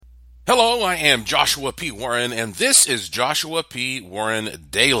Hello, I am Joshua P. Warren, and this is Joshua P. Warren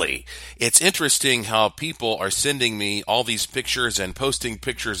Daily. It's interesting how people are sending me all these pictures and posting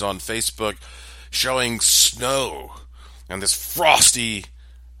pictures on Facebook showing snow and this frosty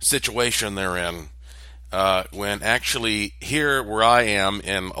situation they're in, when actually here where I am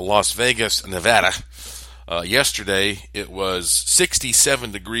in Las Vegas, Nevada, yesterday it was 67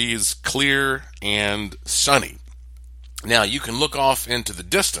 degrees, clear and sunny. Now, you can look off into the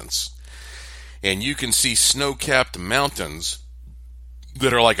distance, and you can see snow-capped mountains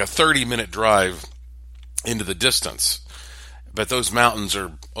that are like a 30-minute drive into the distance. But those mountains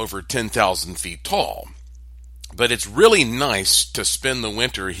are over 10,000 feet tall. But it's really nice to spend the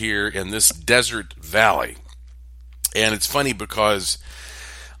winter here in this desert valley. And it's funny because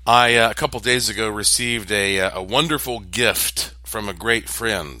I, a couple days ago, received a wonderful gift from a great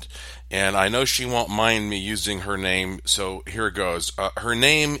friend. And I know she won't mind me using her name, so here it goes. Her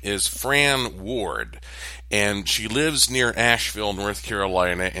name is Fran Ward, and she lives near Asheville, North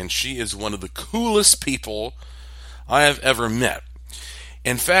Carolina, and she is one of the coolest people I have ever met.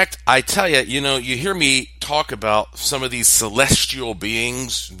 In fact, I tell you, you hear me talk about some of these celestial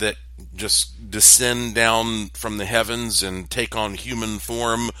beings that just descend down from the heavens and take on human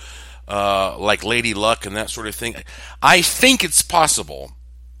form, like Lady Luck and that sort of thing. I think it's possible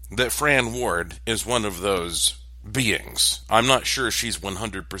that Fran Ward is one of those beings. I'm not sure she's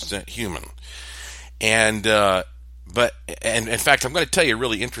 100% human. And in fact, I'm going to tell you a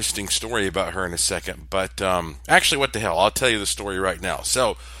really interesting story about her in a second. But actually, what the hell? I'll tell you the story right now.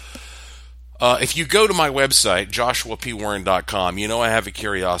 So, if you go to my website, joshuapwarren.com, I have a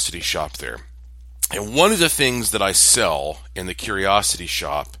curiosity shop there. And one of the things that I sell in the curiosity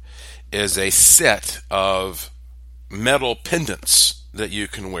shop is a set of metal pendants that you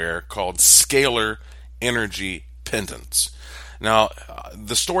can wear called scalar energy pendants. Now,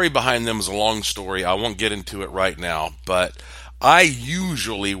 the story behind them is a long story. I won't get into it right now, but I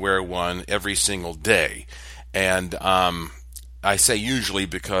usually wear one every single day. And I say usually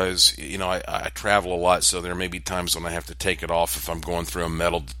because, I travel a lot, so there may be times when I have to take it off if I'm going through a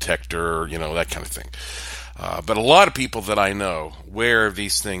metal detector, that kind of thing. But a lot of people that I know wear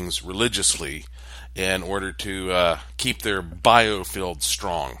these things religiously in order to keep their biofield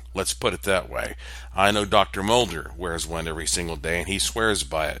strong. Let's put it that way. I know Dr. Mulder wears one every single day, and he swears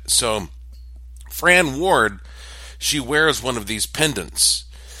by it. So, Fran Ward, she wears one of these pendants,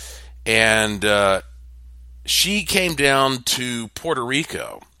 and she came down to Puerto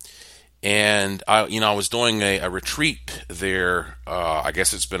Rico, and I was doing a retreat there. I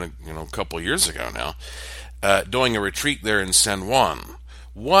guess it's been a couple of years ago now, doing a retreat there in San Juan.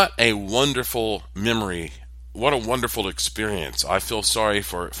 What a wonderful memory. What a wonderful experience. I feel sorry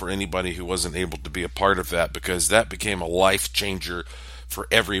for anybody who wasn't able to be a part of that, because that became a life changer for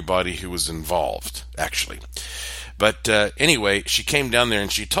everybody who was involved, actually. But anyway, she came down there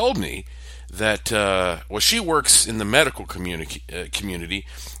and she told me that, she works in the medical community,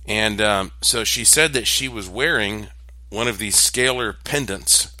 and so she said that she was wearing one of these scalar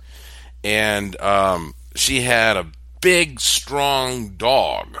pendants, and she had a big, strong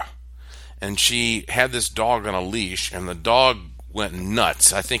dog, and she had this dog on a leash, and the dog went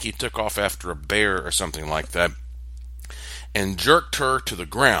nuts. I think he took off after a bear or something like that, and jerked her to the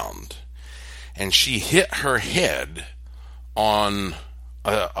ground, and she hit her head on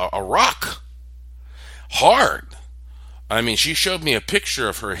a rock hard. I mean, she showed me a picture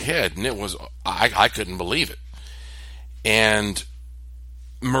of her head, and it was, I couldn't believe it. And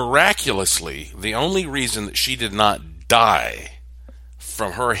miraculously, the only reason that she did not die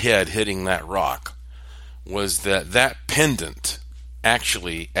from her head hitting that rock was that pendant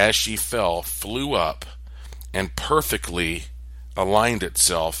actually, as she fell, flew up and perfectly aligned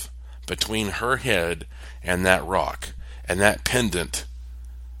itself between her head and that rock. And that pendant,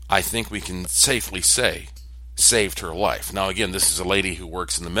 I think we can safely say, saved her life. Now, again, this is a lady who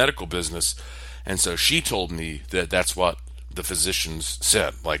works in the medical business, and so she told me that that's what the physicians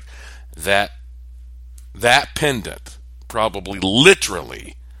said. Like, that pendant probably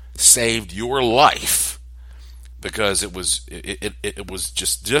literally saved your life, because it was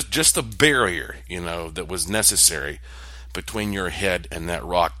just the barrier that was necessary between your head and that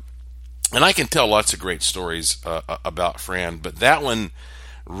rock. And I can tell lots of great stories about Fran, but that one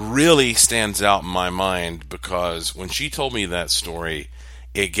really stands out in my mind, because when she told me that story,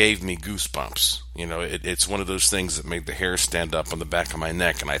 it gave me goosebumps. It's one of those things that made the hair stand up on the back of my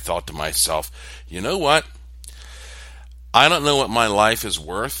neck, and I thought to myself, you know what? I don't know what my life is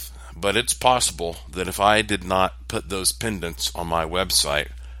worth, but it's possible that if I did not put those pendants on my website,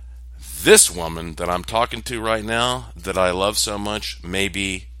 this woman that I'm talking to right now, that I love so much, may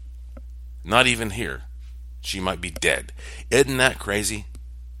be not even here. She might be dead. Isn't that crazy?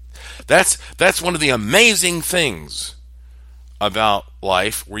 That's one of the amazing things about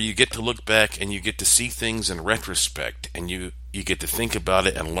life, where you get to look back and you get to see things in retrospect, and you get to think about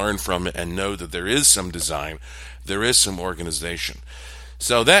it and learn from it and know that there is some design, there is some organization.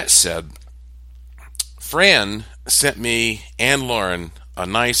 So that said, Fran sent me and Lauren a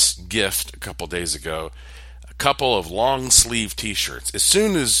nice gift a couple days ago, a couple of long sleeve t-shirts. As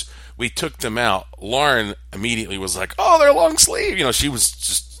soon as we took them out, Lauren immediately was like, "Oh, they're long sleeve." She was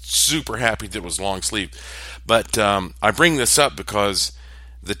just super happy that it was long sleeve. But I bring this up because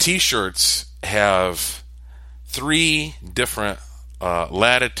the t-shirts have 3 different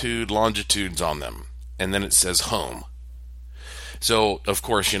longitudes on them, and then it says home. So, of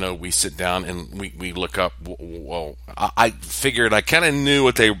course, we sit down and we look up. Well, I figured, I kind of knew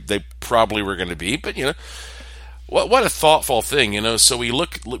what they probably were going to be, but what a thoughtful thing, So we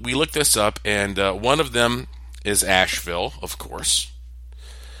look this up, and one of them is Asheville, of course.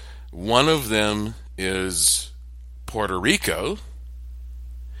 One of them is Puerto Rico,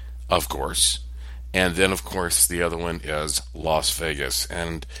 of course, and then, of course, the other one is Las Vegas,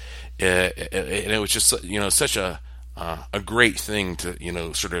 and it was just such a great thing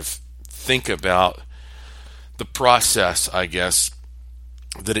to sort of think about the process, I guess,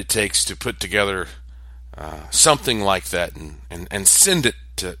 that it takes to put together something like that and send it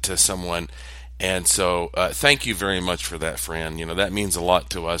to someone. And so thank you very much for that, Fran. That means a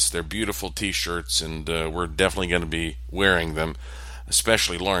lot to us. They're beautiful t-shirts, and we're definitely going to be wearing them,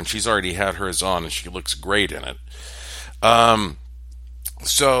 especially Lauren. She's already had hers on, and she looks great in it.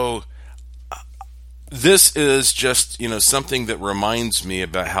 So this is just, something that reminds me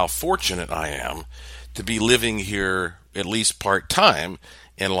about how fortunate I am to be living here, at least part-time,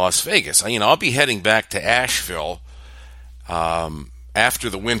 in Las Vegas. I'll be heading back to Asheville after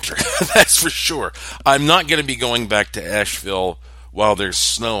the winter, that's for sure. I'm not going to be going back to Asheville while there's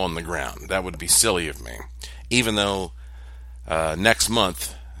snow on the ground. That would be silly of me. Even though next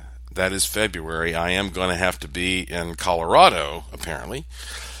month, that is February, I am going to have to be in Colorado, apparently,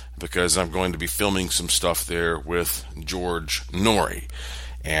 because I'm going to be filming some stuff there with George Noory.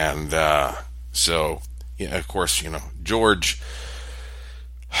 And so, of course, George,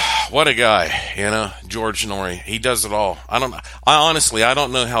 what a guy, George Noory. He does it all. I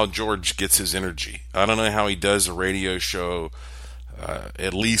don't know how George gets his energy. I don't know how he does a radio show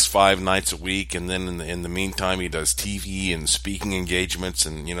at least 5 nights a week, and then in the meantime he does TV and speaking engagements.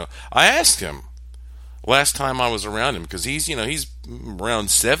 And I asked him last time I was around him, because he's around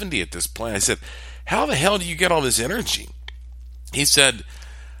 70 at this point. I said, "How the hell do you get all this energy?" He said,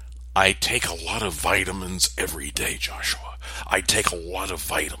 "I take a lot of vitamins every day, Joshua. I take a lot of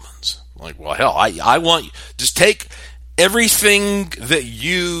vitamins." I'm like, well, hell, I want you just take everything that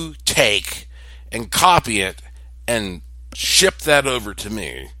you take and copy it and ship that over to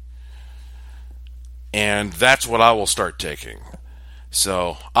me, and that's what I will start taking.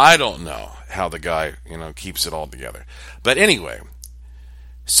 So I don't know how the guy, keeps it all together. But anyway,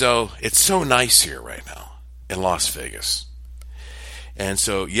 so it's so nice here right now in Las Vegas. And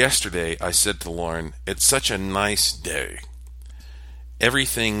so yesterday I said to Lauren, it's such a nice day.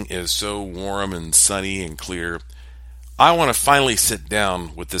 Everything is so warm and sunny and clear. I want to finally sit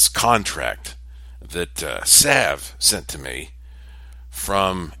down with this contract that Sav sent to me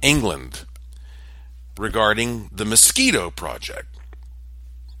from England regarding the Mosquito Project.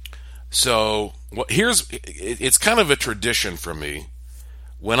 So it's kind of a tradition for me.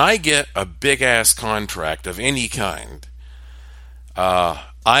 When I get a big-ass contract of any kind,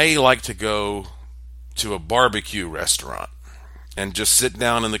 I like to go to a barbecue restaurant and just sit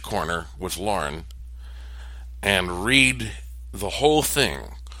down in the corner with Lauren and read the whole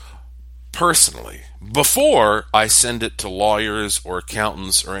thing personally before I send it to lawyers or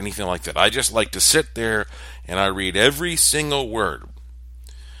accountants or anything like that. I just like to sit there and I read every single word.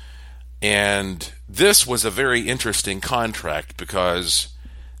 And this was a very interesting contract, because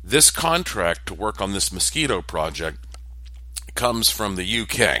this contract to work on this Mosquito Project comes from the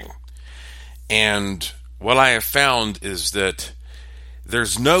UK. And what I have found is that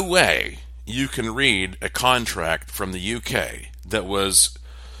there's no way you can read a contract from the UK that was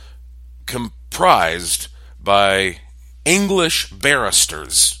comprised by English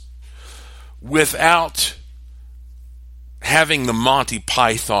barristers without having the Monty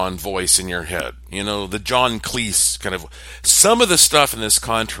Python voice in your head. The John Cleese kind of. Some of the stuff in this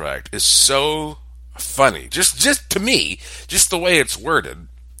contract is so funny. Just to me, just the way it's worded.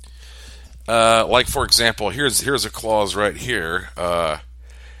 Like, for example, here's a clause right here.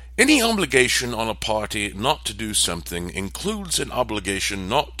 Any obligation on a party not to do something includes an obligation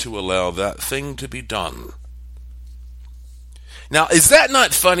not to allow that thing to be done. Now, is that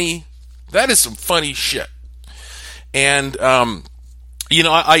not funny? That is some funny shit. And, I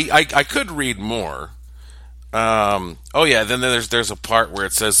could read more. Oh yeah, then there's a part where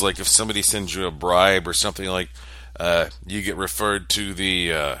it says, like, if somebody sends you a bribe or something, like, you get referred to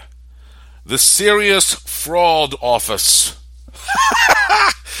the Serious Fraud Office.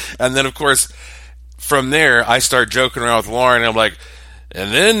 And then, of course, from there, I start joking around with Lauren, and I'm like,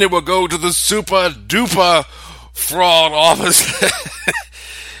 and then it will go to the Super Duper Fraud Office.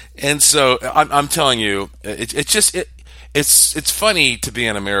 And so I'm telling you, it's funny to be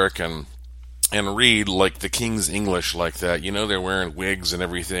an American and read like the King's English like that. You know, they're wearing wigs and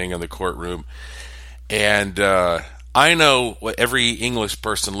everything in the courtroom. And I know what every English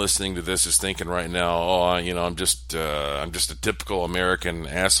person listening to this is thinking right now. Oh, I'm just a typical American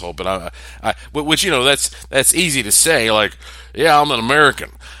asshole. But which that's easy to say. Like, yeah, I'm an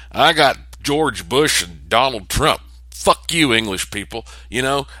American. I got George Bush and Donald Trump. Fuck you, English people.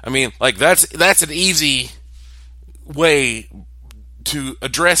 I mean, like, that's an easy way to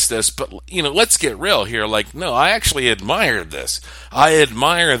address this, but let's get real here. Like, no, I actually admire this. I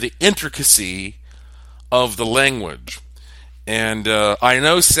admire the intricacy of the language. And I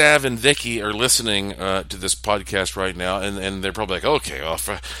know Sav and Vicky are listening to this podcast right now, and they're probably like, okay, well,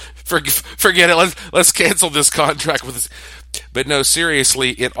 forget it. Let's cancel this contract with this. But no,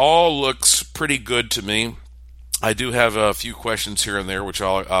 seriously, it all looks pretty good to me. I do have a few questions here and there, which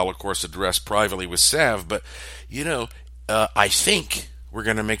I'll of course address privately with Sav. But I think we're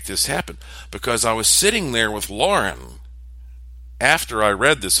going to make this happen, because I was sitting there with Lauren after I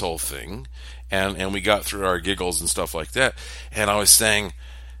read this whole thing, and we got through our giggles and stuff like that, and I was saying,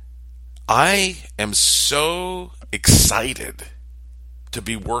 I am so excited to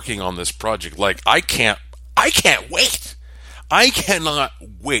be working on this project. Like, I can't wait. I cannot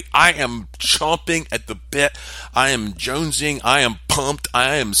wait. I am chomping at the bit. I am jonesing. I am pumped.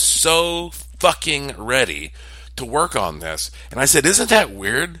 I am so fucking ready to work on this. And I said, isn't that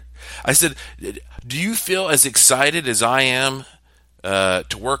weird? I said, do you feel as excited as I am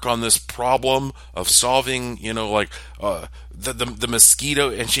to work on this problem of solving, the mosquito?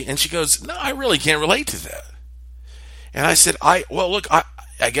 And she goes, no, I really can't relate to that. And I said, I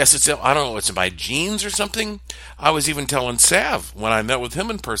guess it's, I don't know, it's in my genes or something. I was even telling Sav when I met with him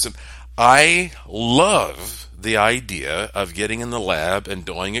in person, I love the idea of getting in the lab and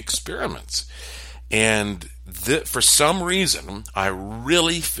doing experiments. And for some reason, I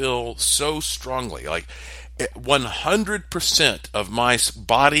really feel so strongly, like 100% of my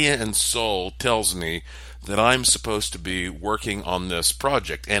body and soul tells me that I'm supposed to be working on this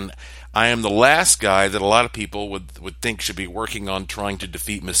project. And I am the last guy that a lot of people would think should be working on trying to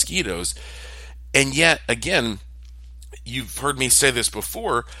defeat mosquitoes. And yet, again, you've heard me say this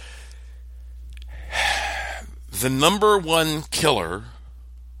before, the number one killer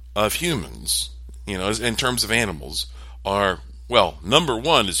of humans, in terms of animals, number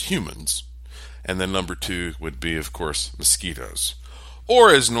one is humans, and then number two would be, of course, mosquitoes.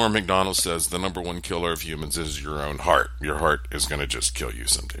 Or, as Norm Macdonald says, the number one killer of humans is your own heart. Your heart is going to just kill you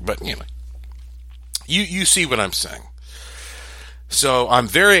someday. But, you see what I'm saying. So I'm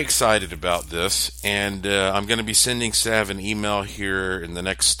very excited about this, and I'm going to be sending Sav an email here in the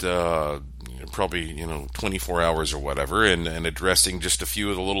next probably 24 hours or whatever, and addressing just a few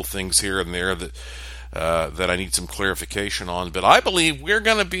of the little things here and there that I need some clarification on. But I believe we're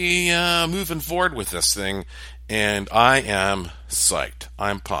going to be moving forward with this thing, and I am psyched.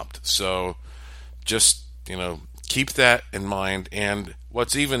 I'm pumped. So just keep that in mind. And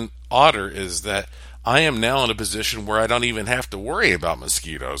what's even odder is that I am now in a position where I don't even have to worry about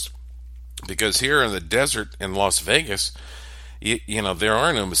mosquitoes, because here in the desert in Las Vegas, there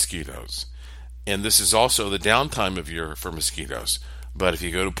are no mosquitoes. And this is also the downtime of year for mosquitoes. But if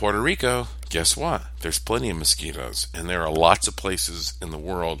you go to Puerto Rico, guess what? There's plenty of mosquitoes. And there are lots of places in the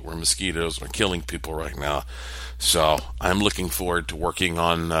world where mosquitoes are killing people right now. So I'm looking forward to working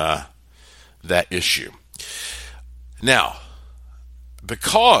on that issue. Now,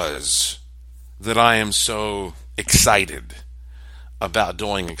 because that I am so excited about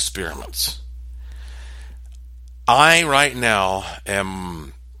doing experiments, I right now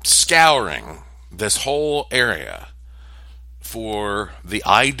am scouring this whole area for the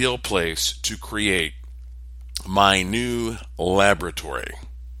ideal place to create my new laboratory.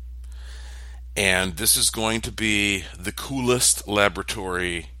 And this is going to be the coolest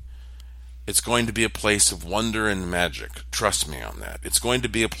laboratory. It's going to be a place of wonder and magic. Trust me on that. It's going to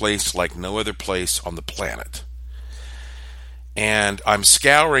be a place like no other place on the planet. And I'm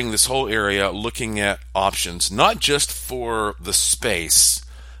scouring this whole area looking at options, not just for the space,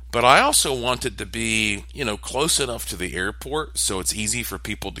 but I also want it to be, close enough to the airport so it's easy for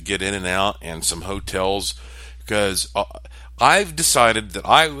people to get in and out, and some hotels, because I've decided that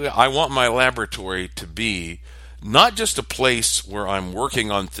I want my laboratory to be not just a place where I'm working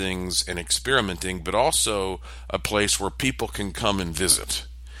on things and experimenting, but also a place where people can come and visit.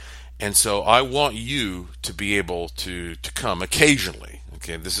 And so I want you to be able to come occasionally.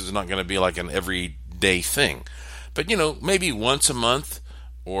 Okay, this is not going to be like an everyday thing. But maybe once a month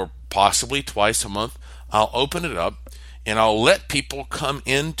or possibly twice a month, I'll open it up and I'll let people come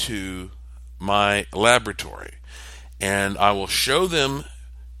into my laboratory, and I will show them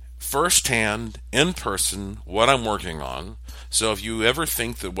firsthand in person what I'm working on. So if you ever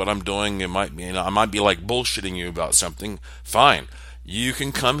think that what I'm doing, it might be, I might be like bullshitting you about something, fine. You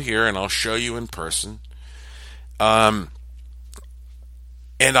can come here and I'll show you in person. And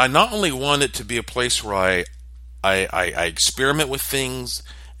I not only want it to be a place where I experiment with things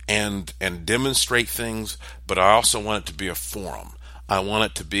and demonstrate things, but I also want it to be a forum. I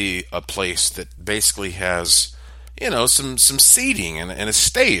want it to be a place that basically has, some seating and a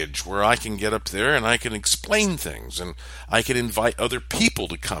stage where I can get up there and I can explain things, and I can invite other people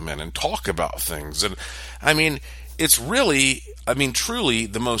to come in and talk about things. And I mean, it's really, truly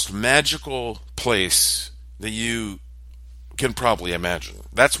the most magical place that you can probably imagine.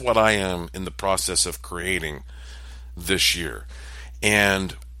 That's what I am in the process of creating this year.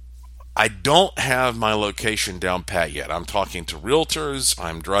 And I don't have my location down pat yet. I'm talking to realtors,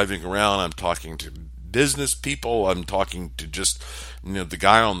 I'm driving around, I'm talking to business people, I'm talking to just the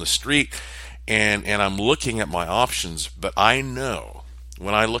guy on the street, and I'm looking at my options. But I know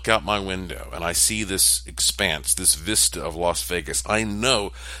when I look out my window and I see this expanse, this vista of Las Vegas, I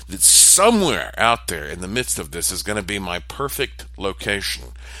know that somewhere out there in the midst of this is going to be my perfect location.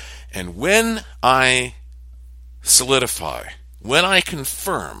 And when I solidify, when I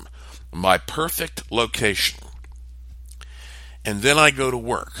confirm my perfect location, and then I go to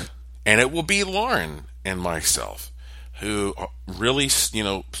work, and it will be Lauren and myself who really,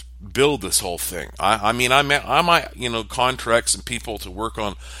 build this whole thing. I might, contract some people to work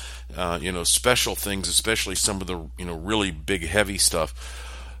on, special things, especially some of the, really big, heavy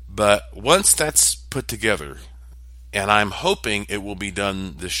stuff. But once that's put together, and I'm hoping it will be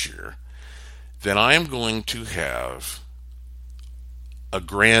done this year, then I am going to have a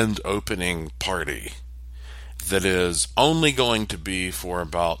grand opening party that is only going to be for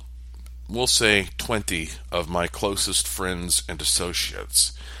about, we'll say, 20 of my closest friends and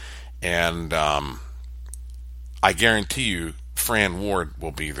associates. And I guarantee you Fran Ward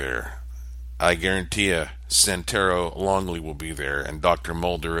will be there. I guarantee you Santero Longley will be there, and Dr.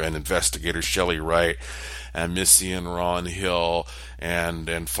 Mulder, and investigator Shelley Wright, and Missy and Ron Hill,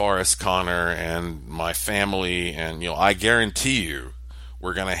 and Forrest Connor, and my family. And I guarantee you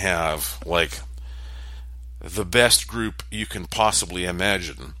we're going to have like the best group you can possibly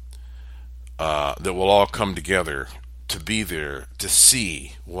imagine, that will all come together to be there to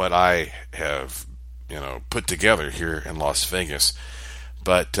see what I have, put together here in Las Vegas.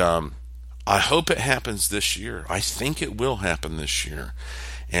 But I hope it happens this year. I think it will happen this year,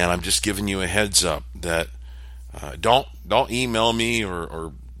 and I'm just giving you a heads up that don't email me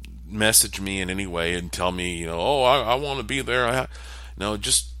or message me in any way and tell me, I want to be there. No,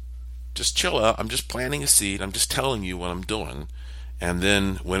 just chill out. I'm just planting a seed. I'm just telling you what I'm doing, and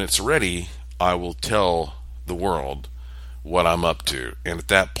then when it's ready, I will tell the world what I'm up to. And at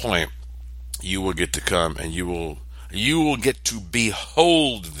that point, you will get to come, and you will get to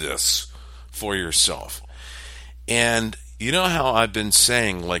behold this for yourself. And you know how I've been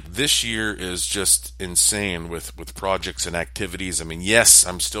saying, like, this year is just insane with projects and activities. I mean, yes,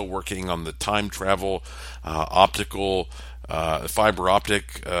 I'm still working on the time travel optical fiber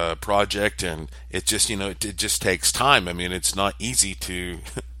optic project, and it just it just takes time. I mean, it's not easy to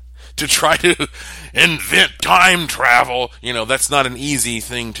to try to invent time travel. That's not an easy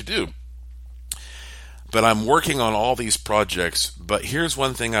thing to do. But I'm working on all these projects. But here's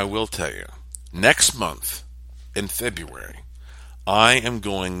one thing I will tell you. Next month, in February, I am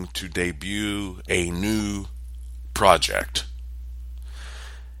going to debut a new project.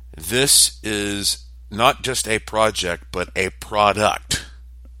 This is not just a project, but a product.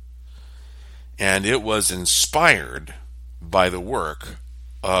 And it was inspired by the work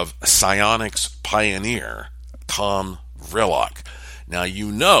of psionics pioneer Tom Vrillock. Now,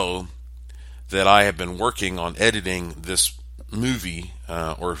 you know that I have been working on editing this movie,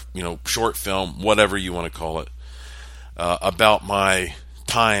 or short film, whatever you want to call it, about my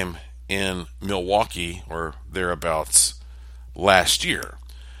time in Milwaukee or thereabouts last year.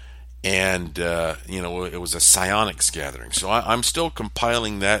 And, it was a psionics gathering. So I'm still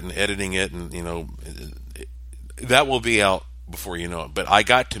compiling that and editing it, and, that will be out before you know it. But I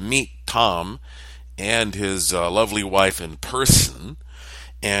got to meet Tom and his lovely wife in person,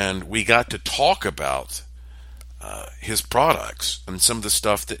 and we got to talk about his products and some of the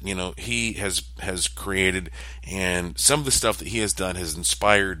stuff that he has created, and some of the stuff that he has done has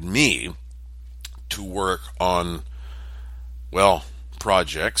inspired me to work on, well,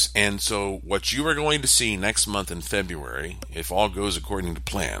 projects. And so what you are going to see next month in February, if all goes according to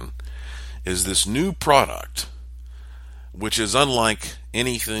plan, is this new product, which is unlike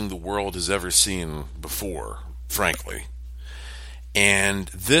anything the world has ever seen before, frankly. And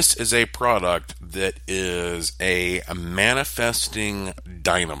this is a product that is a manifesting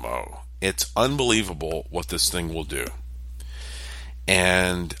dynamo. It's unbelievable what this thing will do.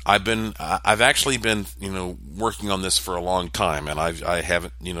 And I've actually been, working on this for a long time, and I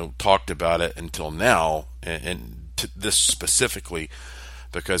haven't, talked about it until now, and this specifically,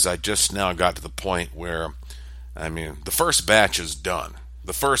 because I just now got to the point where, the first batch is done.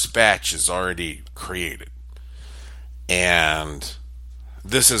 The first batch is already created. And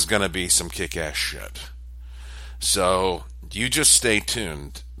this is going to be some kick-ass shit. So you just stay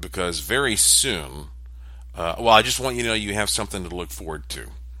tuned, because very soon, I just want you to know you have something to look forward to.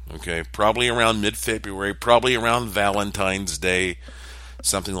 Okay, probably around mid-February, probably around Valentine's Day,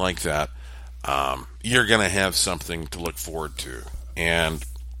 something like that. You're going to have something to look forward to. And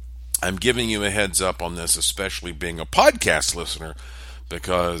I'm giving you a heads up on this, especially being a podcast listener,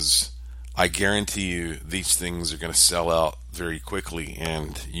 because I guarantee you these things are going to sell out very quickly,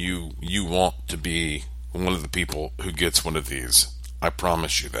 and you want to be one of the people who gets one of these. I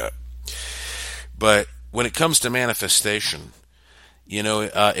promise you that. But when it comes to manifestation,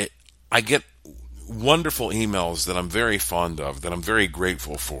 I get wonderful emails that I'm very fond of, that I'm very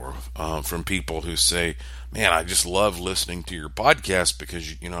grateful for, from people who say, man, I just love listening to your podcast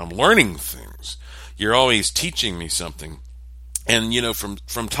because, I'm learning things. You're always teaching me something. And,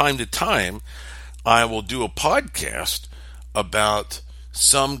 from time to time, I will do a podcast about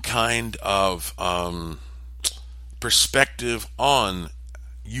some kind of perspective on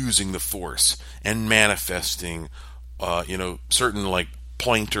using the Force and manifesting, certain like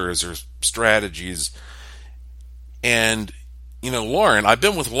pointers or strategies. And, Lauren, I've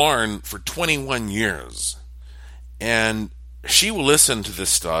been with Lauren for 21 years, and she will listen to this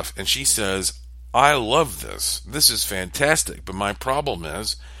stuff and she says, I love this. This is fantastic. But my problem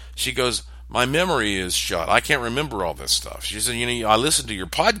is, she goes, my memory is shot. I can't remember all this stuff. She said, I listen to your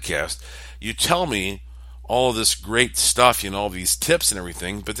podcast. You tell me all of this great stuff, all these tips and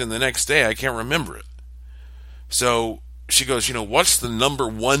everything, but then the next day I can't remember it. So she goes, what's the number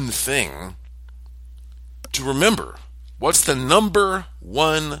one thing to remember? What's the number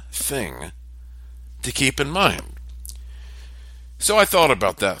one thing to keep in mind? So I thought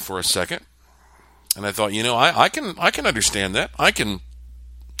about that for a second. And I thought, I can understand that. I can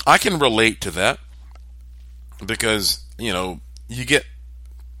relate to that, because, you get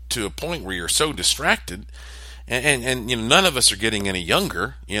to a point where you're so distracted, and none of us are getting any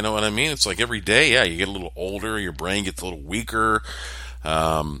younger. You know what I mean? It's like every day, you get a little older, your brain gets a little weaker,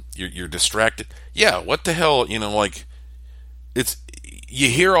 you're distracted. Yeah, what the hell, you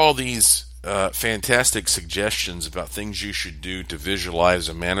hear all these fantastic suggestions about things you should do to visualize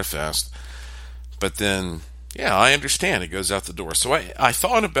and manifest. But then, I understand. It goes out the door. So I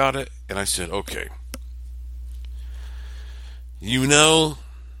thought about it, and I said, okay.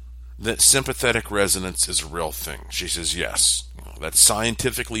 That sympathetic resonance is a real thing. She says, yes. That's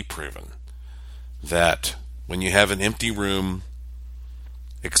scientifically proven. That when you have an empty room,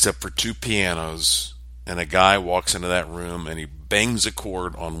 except for two pianos, and a guy walks into that room and he bangs a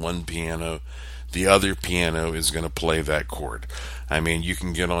chord on one piano, the other piano is going to play that chord. You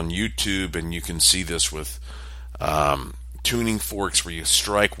can get on YouTube and you can see this with tuning forks, where you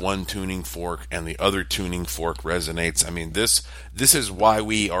strike one tuning fork and the other tuning fork resonates. This is why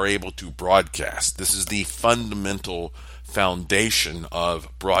we are able to broadcast. This is the fundamental foundation of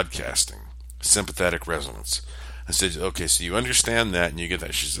broadcasting, sympathetic resonance. I said, okay, so you understand that and you get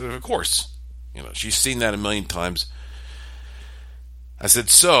that. She said, of course. She's seen that a million times. I said,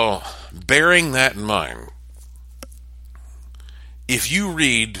 so, bearing that in mind, if you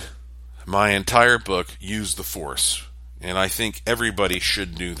read my entire book, Use the Force, and I think everybody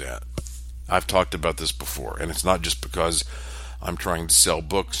should do that. I've talked about this before, and it's not just because I'm trying to sell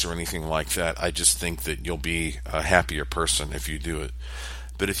books or anything like that. I just think that you'll be a happier person if you do it.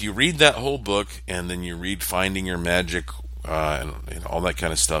 But if you read that whole book, and then you read Finding Your Magic, and all that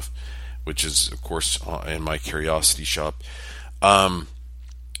kind of stuff, which is, of course, in my Curiosity Shop,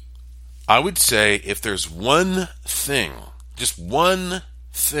 I would say if there's one thing, just one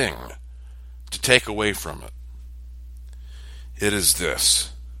thing to take away from it, it is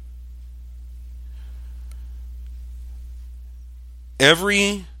this.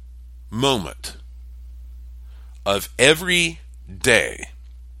 Every moment of every day,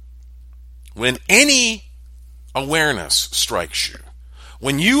 when any awareness strikes you,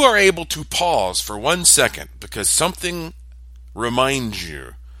 when you are able to pause for 1 second because something reminds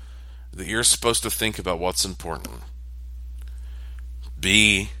you that you're supposed to think about what's important,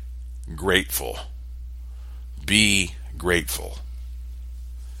 be grateful. Be grateful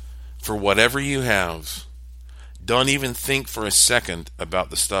for whatever you have. Don't even think for a second about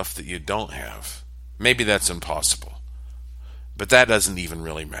the stuff that you don't have. Maybe that's impossible, but that doesn't even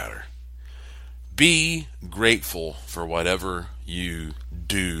really matter. Be grateful for whatever you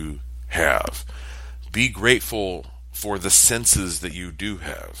do have. Be grateful for the senses that you do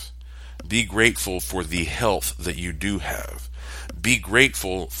have. Be grateful for the health that you do have. Be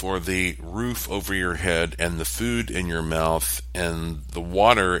grateful for the roof over your head and the food in your mouth and the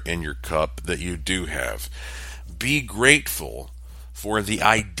water in your cup that you do have. Be grateful for the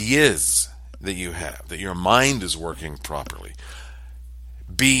ideas that you have, that your mind is working properly.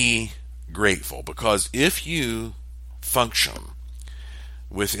 Be grateful, because if you function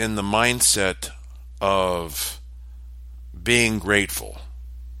within the mindset of being grateful,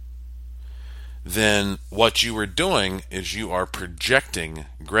 then what you are doing is you are projecting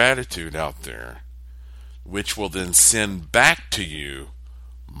gratitude out there, which will then send back to you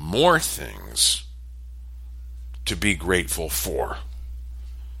more things to be grateful for.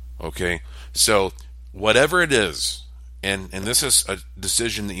 Okay? So whatever it is, and this is a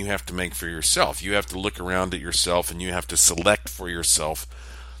decision that you have to make for yourself. You have to look around at yourself and you have to select for yourself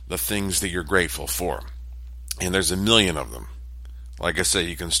the things that you're grateful for. And there's a million of them. Like I say,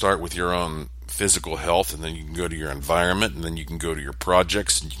 you can start with your own physical health, and then you can go to your environment, and then you can go to your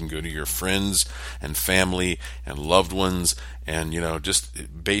projects, and you can go to your friends and family and loved ones, and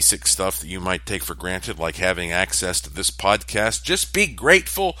just basic stuff that you might take for granted, like having access to this podcast. Just be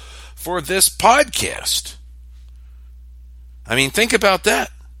grateful for this podcast. I mean, think about that.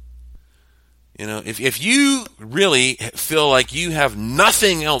 If you really feel like you have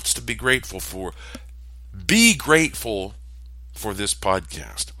nothing else to be grateful for, be grateful for this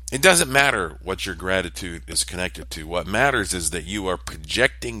podcast. It doesn't matter what your gratitude is connected to. What matters is that you are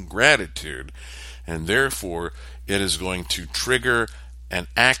projecting gratitude, and therefore it is going to trigger and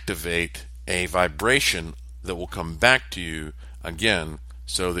activate a vibration that will come back to you again,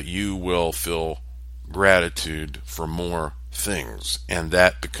 so that you will feel gratitude for more things. And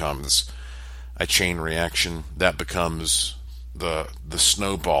that becomes a chain reaction. That becomes the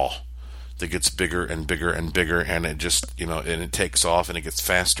snowball that gets bigger and bigger and bigger, and it just, and it takes off, and it gets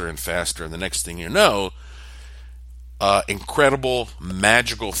faster and faster, and the next thing you know, incredible,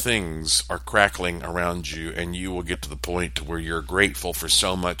 magical things are crackling around you, and you will get to the point to where you're grateful for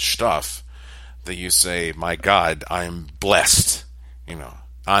so much stuff that you say, my God, I'm blessed.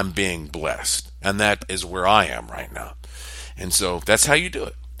 I'm being blessed, and that is where I am right now. And so that's how you do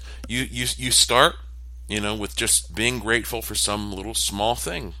it. You start, with just being grateful for some little small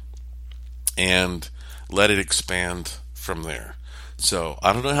thing, and let it expand from there. So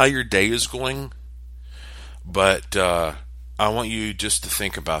I don't know how your day is going, but I want you just to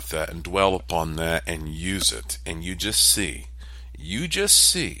think about that and dwell upon that and use it. And you just see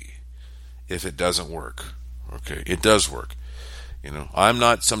if it doesn't work. Okay, it does work. I'm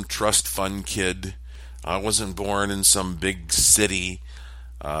not some trust fund kid. I wasn't born in some big city.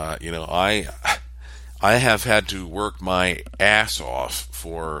 I have had to work my ass off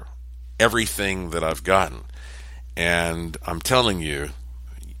for everything that I've gotten, and I'm telling you,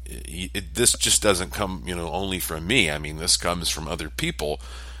 this just doesn't come, only from me. I mean, this comes from other people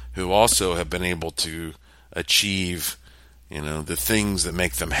who also have been able to achieve, the things that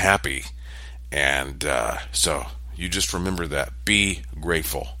make them happy, and so you just remember that. Be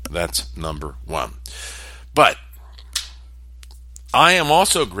grateful. That's number one. But I am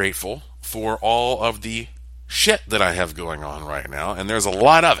also grateful for all of the shit that I have going on right now, and there's a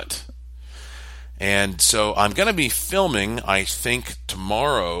lot of it. And so I'm going to be filming, I think,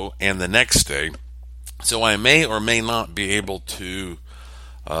 tomorrow and the next day. So I may or may not be able to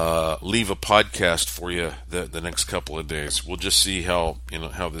leave a podcast for you the next couple of days. We'll just see how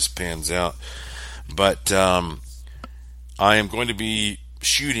this pans out. But I am going to be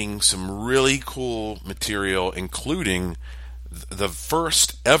shooting some really cool material, including the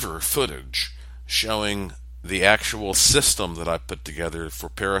first ever footage showing the actual system that I put together for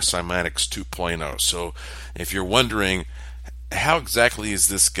Paracymatics 2.0. So if you're wondering, how exactly is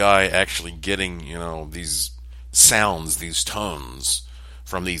this guy actually getting, these sounds, these tones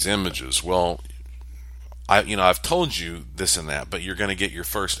from these images? Well, I've told you this and that, but you're going to get your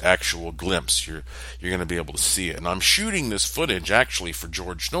first actual glimpse. You're going to be able to see it. And I'm shooting this footage actually for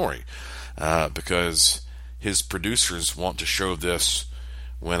George Noory, because his producers want to show this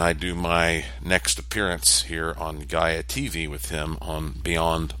when I do my next appearance here on Gaia TV with him on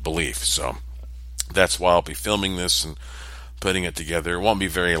Beyond Belief. So that's why I'll be filming this and putting it together. It won't be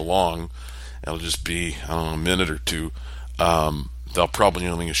very long. It'll just be, a minute or two. They'll probably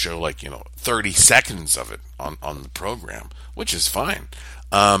only show 30 seconds of it on the program, which is fine.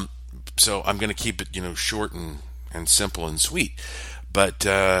 So I'm going to keep it, short and simple and sweet. But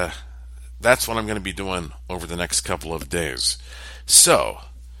that's what I'm going to be doing over the next couple of days. So,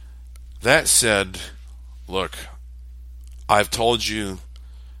 that said, look, I've told you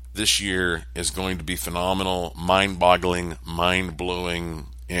this year is going to be phenomenal, mind-boggling, mind-blowing,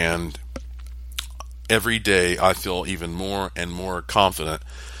 and every day I feel even more and more confident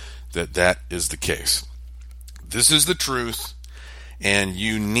that that is the case. This is the truth, and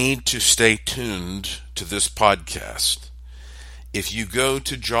you need to stay tuned to this podcast. If you go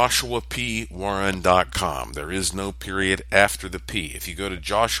to joshuapwarren.com, there is no period after the P. If you go to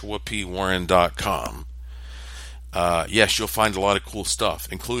joshuapwarren.com, yes, you'll find a lot of cool stuff,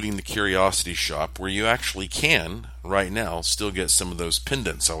 including the Curiosity Shop, where you actually can, right now, still get some of those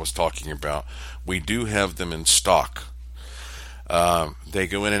pendants I was talking about. We do have them in stock. They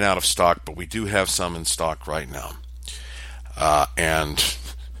go in and out of stock, but we do have some in stock right now. And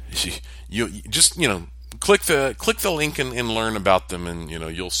you just, click the link and learn about them, and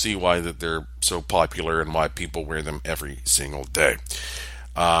you'll see why that they're so popular and why people wear them every single day.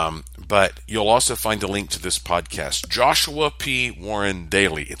 But you'll also find a link to this podcast, Joshua P. Warren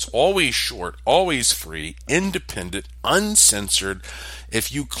Daily. It's always short, always free, independent, uncensored.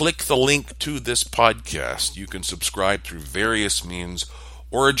 If you click the link to this podcast, you can subscribe through various means,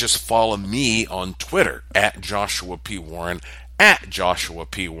 or just follow me on Twitter at Joshua P. Warren, and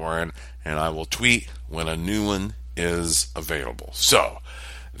I will tweet when a new one is available. So,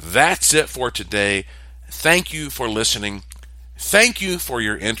 that's it for today. Thank you for listening. Thank you for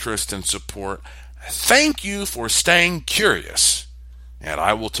your interest and support. Thank you for staying curious. And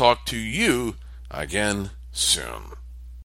I will talk to you again soon.